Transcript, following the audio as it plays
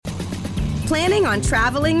Planning on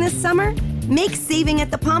traveling this summer? Make saving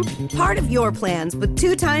at the pump part of your plans with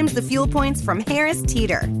 2 times the fuel points from Harris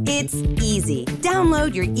Teeter. It's easy.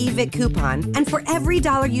 Download your eVic coupon, and for every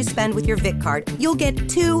 $1 you spend with your Vic card, you'll get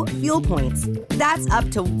 2 fuel points. That's up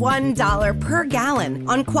to $1 per gallon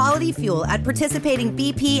on quality fuel at participating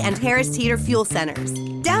BP and Harris Teeter fuel centers.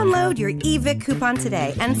 Download your eVic coupon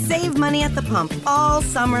today and save money at the pump all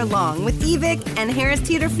summer long with eVic and Harris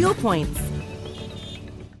Teeter fuel points.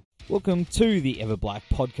 Welcome to the Everblack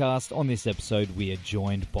podcast. On this episode, we are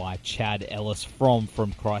joined by Chad Ellis from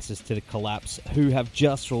Crisis to the Collapse, who have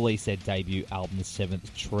just released their debut album, The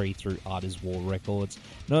Seventh Tree, through Artist War Records.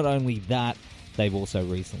 Not only that, they've also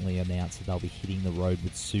recently announced that they'll be hitting the road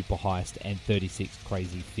with Super Heist and 36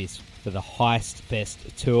 Crazy Fists for the Heist Fest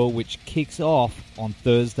tour, which kicks off on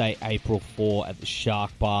Thursday, April 4 at the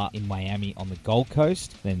Shark Bar in Miami on the Gold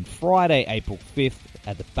Coast. Then Friday, April 5th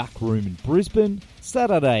at the Back Room in Brisbane.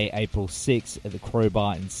 Saturday, April 6th at the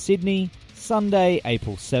Crowbar in Sydney. Sunday,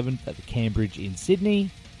 April 7th at the Cambridge in Sydney.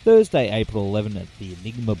 Thursday, April 11th at the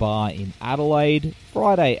Enigma Bar in Adelaide.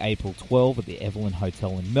 Friday, April 12th at the Evelyn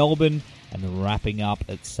Hotel in Melbourne. And then wrapping up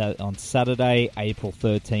on Saturday, April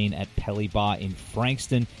 13th at Pelly Bar in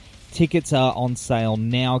Frankston. Tickets are on sale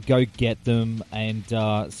now. Go get them and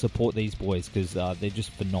support these boys because they're just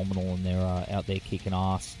phenomenal and they're out there kicking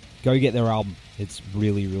ass. Go get their album. It's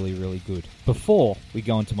really, really, really good. Before we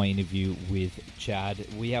go into my interview with Chad,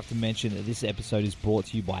 we have to mention that this episode is brought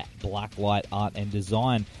to you by Blacklight Art and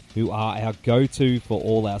Design, who are our go-to for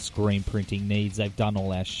all our screen printing needs. They've done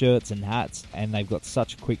all our shirts and hats, and they've got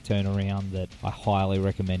such a quick turnaround that I highly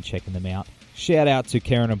recommend checking them out. Shout out to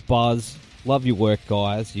Karen and Buzz. Love your work,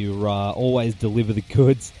 guys. You always deliver the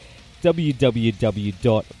goods.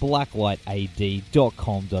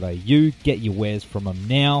 www.blacklightad.com.au. Get your wares from them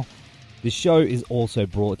now. The show is also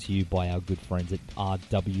brought to you by our good friends at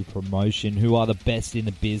RW Promotion, who are the best in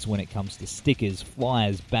the biz when it comes to stickers,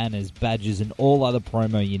 flyers, banners, badges, and all other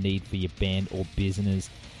promo you need for your band or business.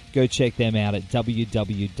 Go check them out at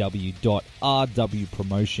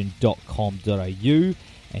www.rwpromotion.com.au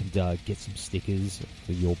and get some stickers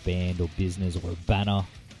for your band or business or a banner.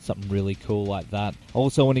 Something really cool like that. I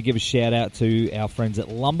also want to give a shout out to our friends at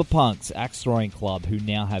Lumberpunks Axe Throwing Club, who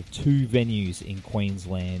now have 2 venues in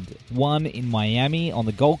Queensland. One in Miami on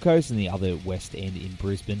the Gold Coast and the other at West End in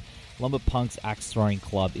Brisbane. Lumberpunks Axe Throwing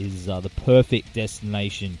Club is the perfect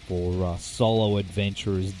destination for solo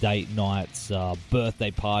adventurers, date nights, birthday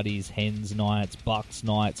parties, hens nights, bucks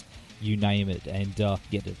nights, you name it, and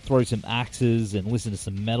get to throw some axes and listen to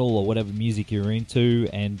some metal or whatever music you're into,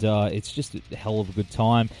 and it's just a hell of a good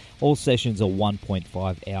time. All sessions are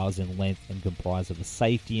 1.5 hours in length and comprise of a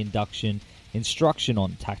safety induction, instruction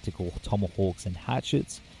on tactical tomahawks and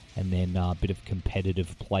hatchets, and then a bit of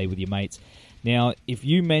competitive play with your mates. Now, if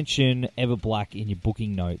you mention Everblack in your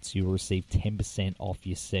booking notes, you'll receive 10% off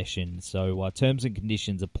your session. So terms and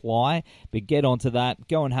conditions apply, but get onto that.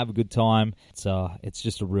 Go and have a good time. It's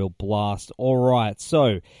just a real blast. All right,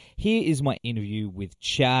 so here is my interview with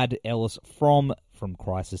Chad Ellis from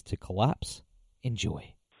Crisis to Collapse.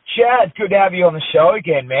 Enjoy. Chad, good to have you on the show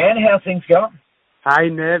again, man. How's things going? Hey,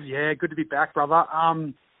 Nev. Yeah, good to be back, brother.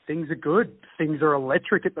 Things are good. Things are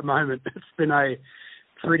electric at the moment. It's been a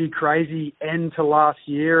pretty crazy end to last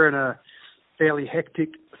year and a fairly hectic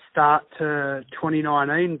start to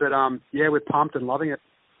 2019. But, yeah, we're pumped and loving it.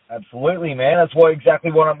 Absolutely, man. That's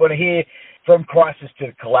exactly what I'm going to hear. From Crisis to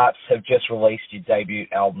the Collapse have just released your debut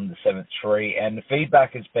album, The Seventh Tree, and the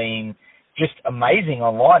feedback has been just amazing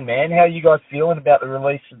online, man. How are you guys feeling about the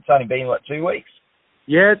release? It's only been, 2 weeks?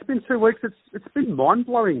 Yeah, it's been 2 weeks. It's been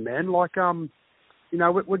mind-blowing, man. You know,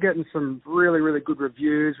 we're getting some really, really good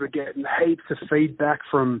reviews. We're getting heaps of feedback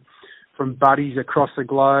from buddies across the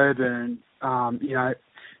globe and, you know,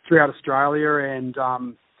 throughout Australia. And I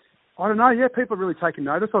don't know, yeah, people are really taking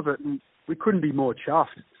notice of it. And we couldn't be more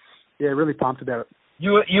chuffed. Yeah, really pumped about it.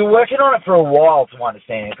 You were working on it for a while, to my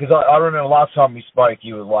understanding, because I remember last time we spoke,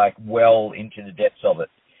 you were, well into the depths of it.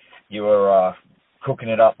 You were cooking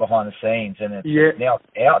it up behind the scenes, and it's now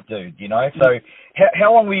out, dude, you know? So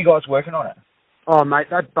how long were you guys working on it? Oh, mate,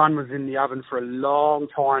 that bun was in the oven for a long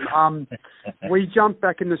time. We jumped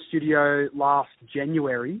back in the studio last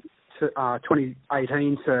January,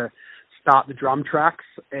 2018, to start the drum tracks,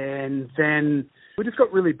 and then we just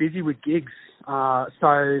got really busy with gigs.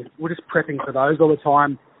 So we're just prepping for those all the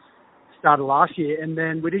time. Started last year, and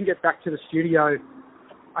then we didn't get back to the studio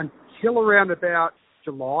until around about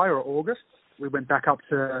July or August. We went back up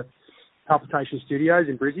to Palpitation Studios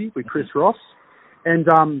in Brizzy with Chris Ross, and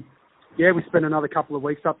we spent another couple of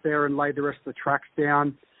weeks up there and laid the rest of the tracks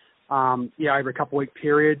down, over a couple of week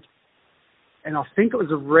period. And I think it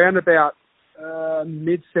was around about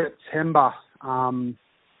mid-September,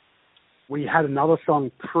 we had another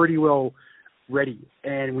song pretty well ready,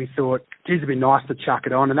 and we thought, geez, it'd be nice to chuck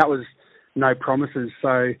it on, and that was No Promises.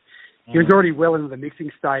 So he was already well into the mixing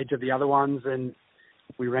stage of the other ones, and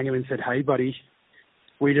we rang him and said, hey, buddy,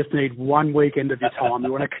 we just need 1 weekend of your time. We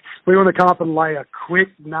want to come up and lay a quick,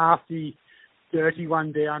 nasty, dirty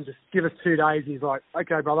one down. Just give us 2 days. He's like,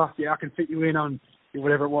 okay, brother, yeah, I can fit you in on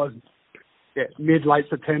whatever it was. Yeah, mid-late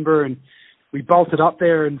September, and we bolted up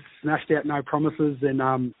there and smashed out No Promises,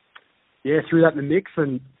 and threw that in the mix,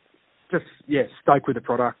 and just stoked with the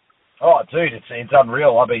product. Oh, dude, it's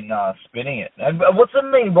unreal. I've been spinning it. And what's the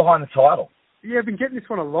meaning behind the title? Yeah, I've been getting this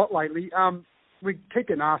one a lot lately. We keep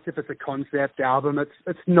getting asked if it's a concept album.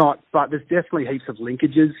 It's not, but there's definitely heaps of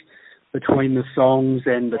linkages between the songs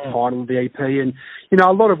and the title of the EP, and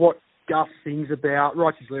a lot of what Gus sings about,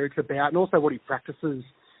 writes his lyrics about, and also what he practices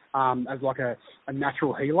as like a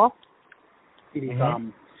natural healer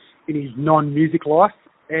in his non-music life.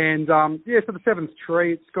 And so the seventh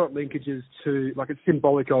tree, it's got linkages to, like, it's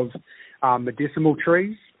symbolic of medicinal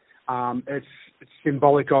trees. It's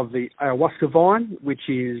symbolic of the ayahuasca vine, which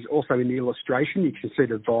is also in the illustration. You can see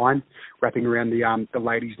the vine wrapping around the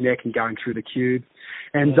lady's neck and going through the cube,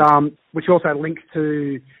 and which also links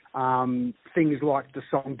to things like the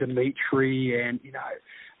song Dimitri, and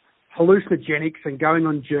hallucinogenics and going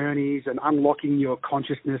on journeys and unlocking your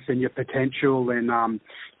consciousness and your potential, and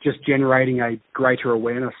just generating a greater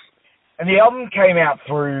awareness. And the album came out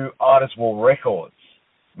through Artist War Records,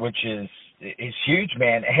 which is huge,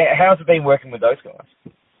 man. How's it been working with those guys?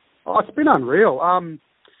 Oh, it's been unreal.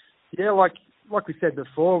 Like we said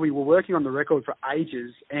before, we were working on the record for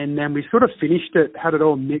ages, and then we sort of finished it, had it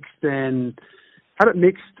all mixed, and had it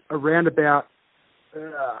mixed around about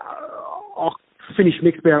finished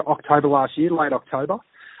mixed about October last year, late October,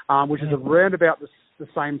 which is around about the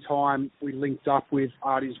same time we linked up with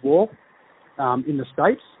Artist War in the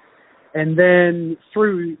States. And then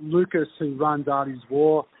through Lucas, who runs Artist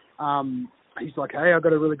War, he's like, hey, I've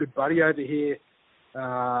got a really good buddy over here,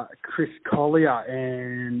 Chris Collier,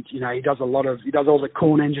 and he does all the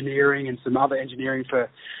corn engineering and some other engineering for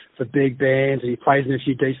big bands, and he plays in a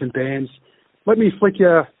few decent bands. Let me flick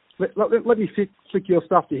your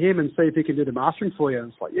stuff to him and see if he can do the mastering for you.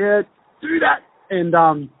 And it's like, yeah, do that. And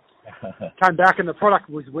came back, and the product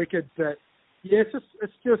was wicked. But yeah,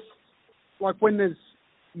 it's just like when there's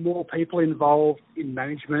more people involved in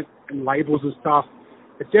management and labels and stuff,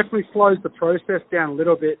 it definitely slows the process down a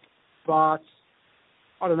little bit. But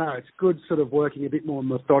I don't know, it's good sort of working a bit more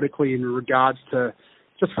methodically in regards to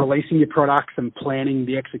just releasing your products and planning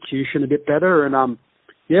the execution a bit better. And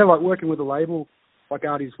like working with a label like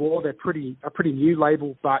Artist War, they're a pretty new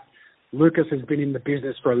label, but Lucas has been in the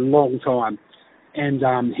business for a long time, and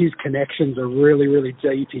his connections are really, really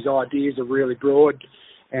deep. His ideas are really broad,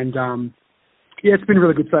 and it's been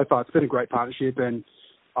really good so far. It's been a great partnership, and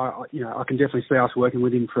I can definitely see us working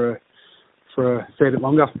with him for a fair bit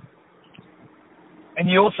longer. And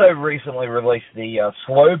you also recently released the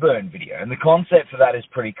Slow Burn video, and the concept for that is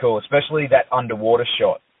pretty cool, especially that underwater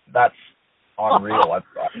shot. That's unreal.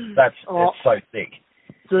 It's so sick.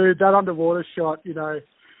 Dude, that underwater shot,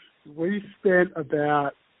 we spent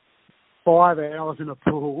about 5 hours in a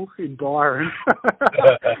pool in Byron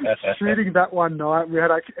shooting that one night. We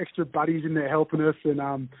had extra buddies in there helping us, and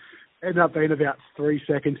ended up being about 3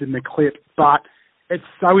 seconds in the clip. But it's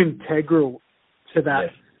so integral to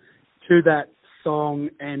that song,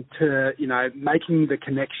 and to making the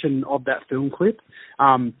connection of that film clip.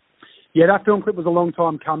 That film clip was a long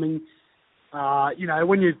time coming.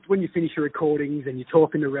 When you finish your recordings and you're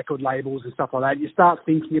talking to record labels and stuff like that, you start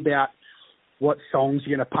thinking about what songs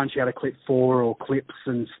you're going to punch out a clip for, or clips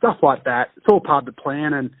and stuff like that. It's all part of the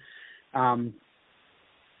plan, and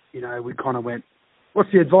we kind of went,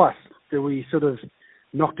 what's the advice? Do we sort of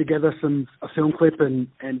knock together a film clip and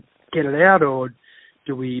get it out, or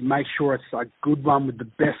do we make sure it's a good one with the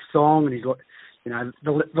best song? And he's like,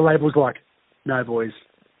 the label's like, no, boys,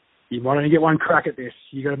 you might only get one crack at this.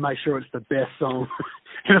 You got to make sure it's the best song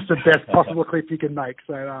and it's the best possible clip you can make.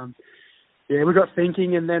 So, we got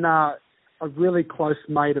thinking, and then a really close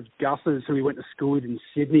mate of Gus's, who we went to school with in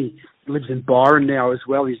Sydney, lives in Byron now as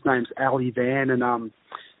well. His name's Ali Van, and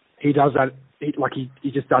he does that.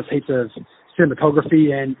 He just does heaps of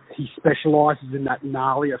cinematography, and he specialises in that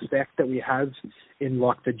gnarly effect that we have in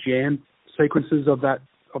like the jam sequences of that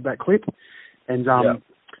clip. And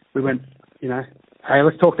we went, hey,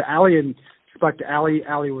 let's talk to Ali, and spoke to Ali.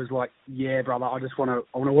 Ali was like, yeah, brother, I want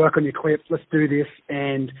to work on your clip. Let's do this.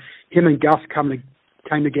 And him and Gus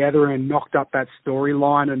came together and knocked up that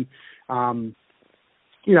storyline, and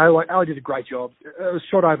like Ali did a great job. It was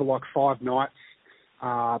shot over like 5 nights,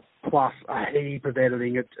 plus a heap of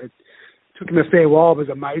editing. It took him a fair while. It was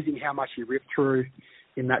amazing how much he ripped through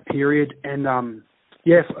in that period. And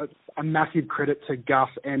yes, a massive credit to Gus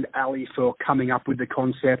and Ali for coming up with the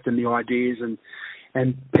concept and the ideas and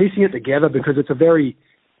piecing it together, because it is a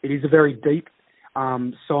very deep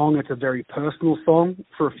song. It's a very personal song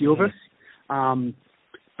for a few of us.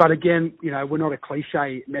 But again, we're not a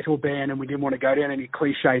cliche metal band, and we didn't want to go down any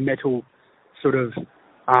cliche metal sort of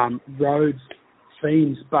roads,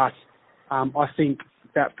 themes. But I think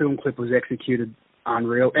that film clip was executed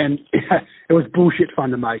unreal, and it was bullshit fun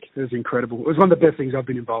to make. It was incredible. It was one of the best things I've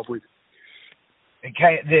been involved with.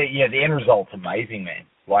 The end result's amazing, man.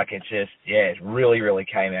 Like, it's just, it really, really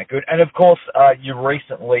came out good. And of course, you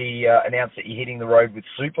recently announced that you're hitting the road with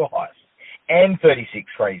Super Heist and 36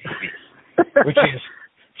 Crazy Fish, which is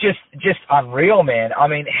just unreal, man. I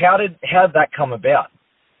mean, how did that come about?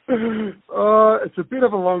 It's a bit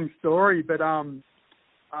of a long story, but I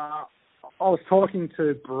was talking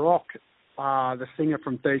to Brock, the singer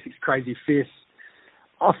from 36 Crazy Fish.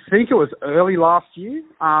 I think it was early last year.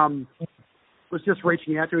 Was just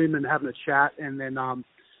reaching out to him and having a chat, and then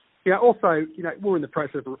also we're in the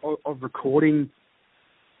process of recording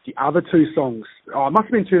the other 2 songs. It must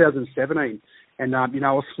have been 2017. And, I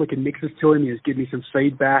was flicking mixes to him. He was giving me some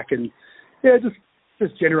feedback and,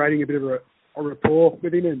 just generating a bit of a rapport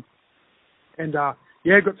with him. And got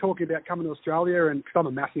talking about coming to Australia, and because I'm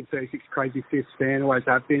a massive 36 Crazy Fish fan, always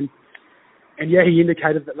have been. And, he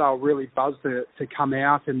indicated that they were really buzzed to come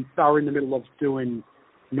out, and they were in the middle of doing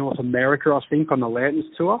North America, I think, on the Lanterns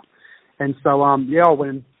tour. And so, I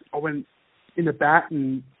went in the bat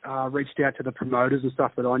and reached out to the promoters and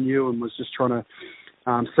stuff that I knew, and was just trying to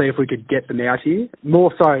see if we could get them out here.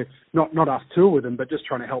 More so, not us tour with them, but just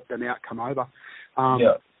trying to help them out come over.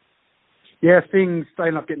 Things, they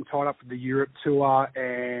ended up getting tied up with the Europe tour,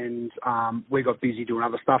 and we got busy doing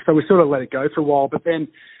other stuff. So we sort of let it go for a while. But then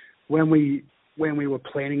when we were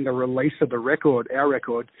planning the release of the record, our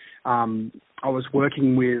record, I was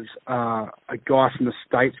working with a guy from the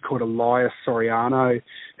States called Elias Soriano,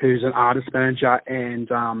 who's an artist manager,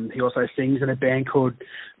 and he also sings in a band called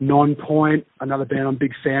Non-Point, another band I'm a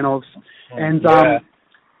big fan of. And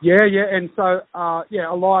and so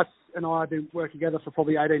Elias and I have been working together for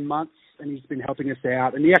probably 18 months, and he's been helping us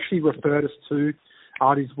out, and he actually referred us to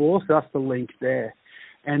Artie's War, so that's the link there.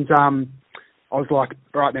 And I was like,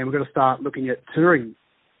 all right, man, we've got to start looking at touring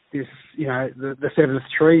this, the Seventh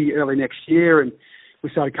Tree early next year. And we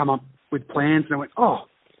started to come up with plans, and I went,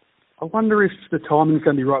 I wonder if the timing's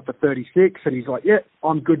going to be right for 36. And he's like, yeah,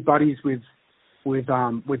 I'm good buddies with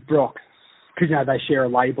Brock, because, they share a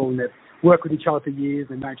label and they've worked with each other for years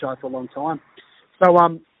and known each other for a long time. So,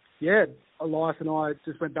 Elias and I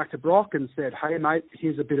just went back to Brock and said, hey, mate,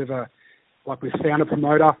 here's a bit of we found a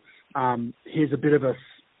promoter. Here's a bit of a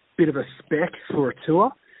spec for a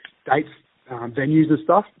tour, dates, venues and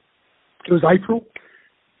stuff. It was April.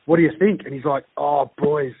 What do you think? And he's like, oh,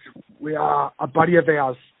 boys, we are, a buddy of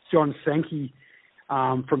ours, John Sankey,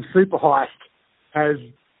 from Super Heist,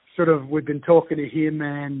 we've been talking to him,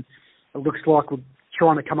 and it looks like we're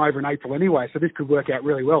trying to come over in April anyway, so this could work out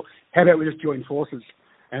really well. How about we just join forces?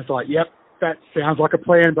 And it's like, yep, that sounds like a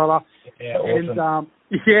plan, brother. Yeah, awesome.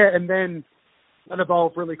 And and then that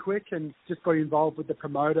evolved really quick, and just got involved with the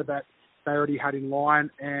promoter that they already had in line,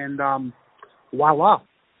 and voila,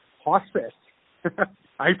 Heistfest,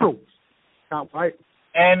 April. Can't wait.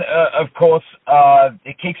 And, of course,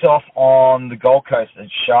 it kicks off on the Gold Coast at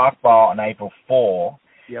Shark Bar on April 4.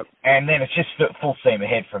 Yep. And then it's just full steam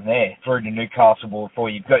ahead from there through to Newcastle before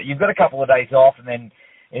you've got a couple of days off, and then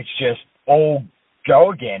it's just all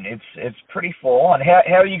go again. It's pretty full on.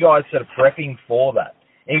 How are you guys sort of prepping for that,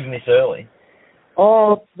 even this early?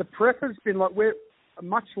 Oh, the prep has been we're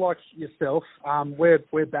much like yourself.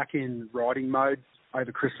 We're back in writing mode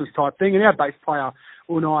over Christmas type thing, and our bass player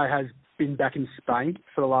Unai has been back in Spain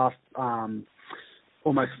for the last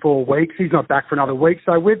almost 4 weeks. He's not back for another week,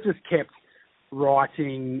 so we've just kept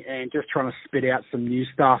writing and just trying to spit out some new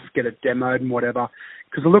stuff, get it demoed and whatever,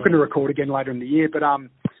 because we're looking to record again later in the year. But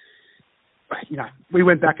we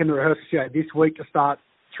went back into rehearsal this week to start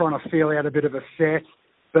trying to feel out a bit of a set,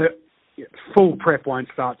 but full prep won't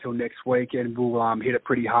start till next week, and we'll hit it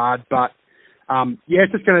pretty hard. But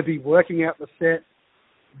it's just going to be working out the set,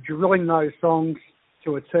 drilling those songs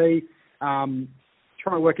to a T, trying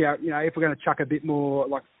to work out, if we're going to chuck a bit more,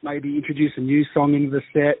 maybe introduce a new song into the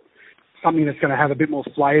set, something that's going to have a bit more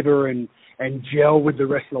flavour and gel with the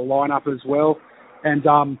rest of the lineup as well. And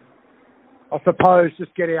I suppose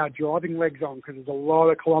just get our driving legs on, because there's a lot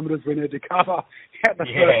of kilometres we need to cover at the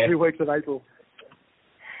first 2 weeks of April.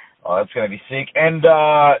 Oh, that's going to be sick. And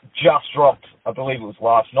just dropped, I believe it was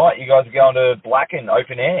last night, you guys are going to Blacken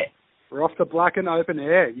Open Air. We're off to Blacken Open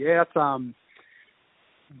Air. Yeah, it's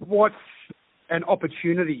what's an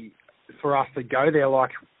opportunity for us to go there.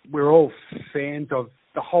 Like, we're all fans of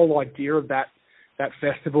the whole idea of that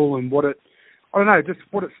festival and what it, I don't know, just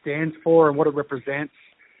what it stands for and what it represents.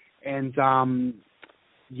 And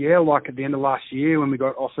yeah, like at the end of last year when we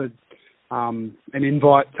got offered an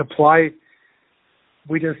invite to play,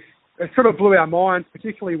 it sort of blew our minds,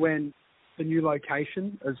 particularly when the new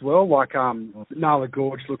location as well, like Nala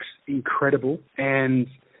Gorge looks incredible. And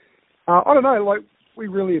I don't know, like, we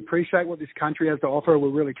really appreciate what this country has to offer. We're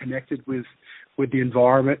really connected with the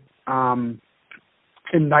environment and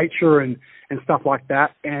nature and stuff like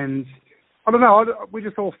that. And I don't know, we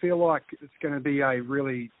just all feel like it's going to be a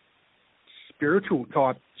really spiritual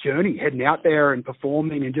type journey, heading out there and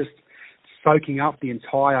performing and just soaking up the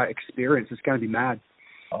entire experience. It's going to be mad.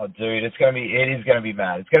 Oh, dude, it is going to be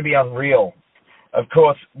mad. It's going to be unreal. Of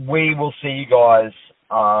course, we will see you guys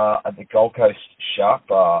at the Gold Coast Shark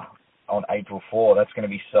Bar on April 4. That's going to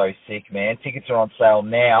be so sick, man. Tickets are on sale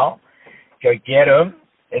now. Go get them.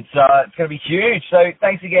 It's going to be huge. So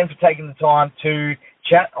thanks again for taking the time to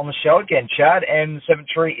chat on the show again, Chad. And Seventh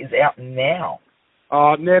Tree is out now.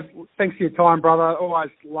 Nev, thanks for your time, brother.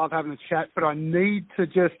 Always love having a chat. But I need to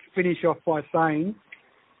just finish off by saying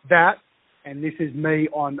that, and this is me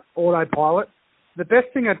on autopilot, the best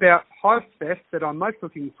thing about Hive Fest that I'm most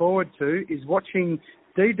looking forward to is watching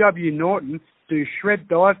D.W. Norton do shred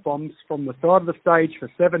dive bombs from the side of the stage for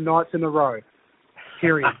 7 nights in a row.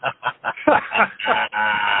 Period.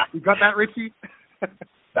 You got that, Richie?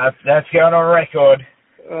 That's going on record.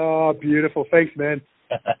 Oh, beautiful. Thanks, man.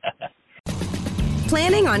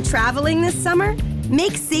 Planning on traveling this summer?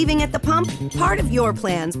 Make saving at the pump part of your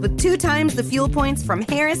plans with 2 times the fuel points from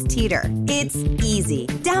Harris Teeter. It's easy.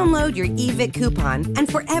 Download your eVic coupon, and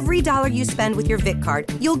for every $1 you spend with your Vic card,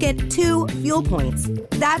 you'll get 2 fuel points.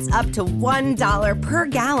 That's up to $1 per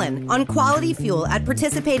gallon on quality fuel at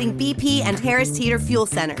participating BP and Harris Teeter fuel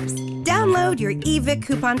centers. Download your eVic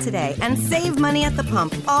coupon today and save money at the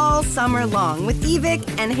pump all summer long with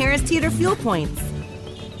eVic and Harris Teeter fuel points.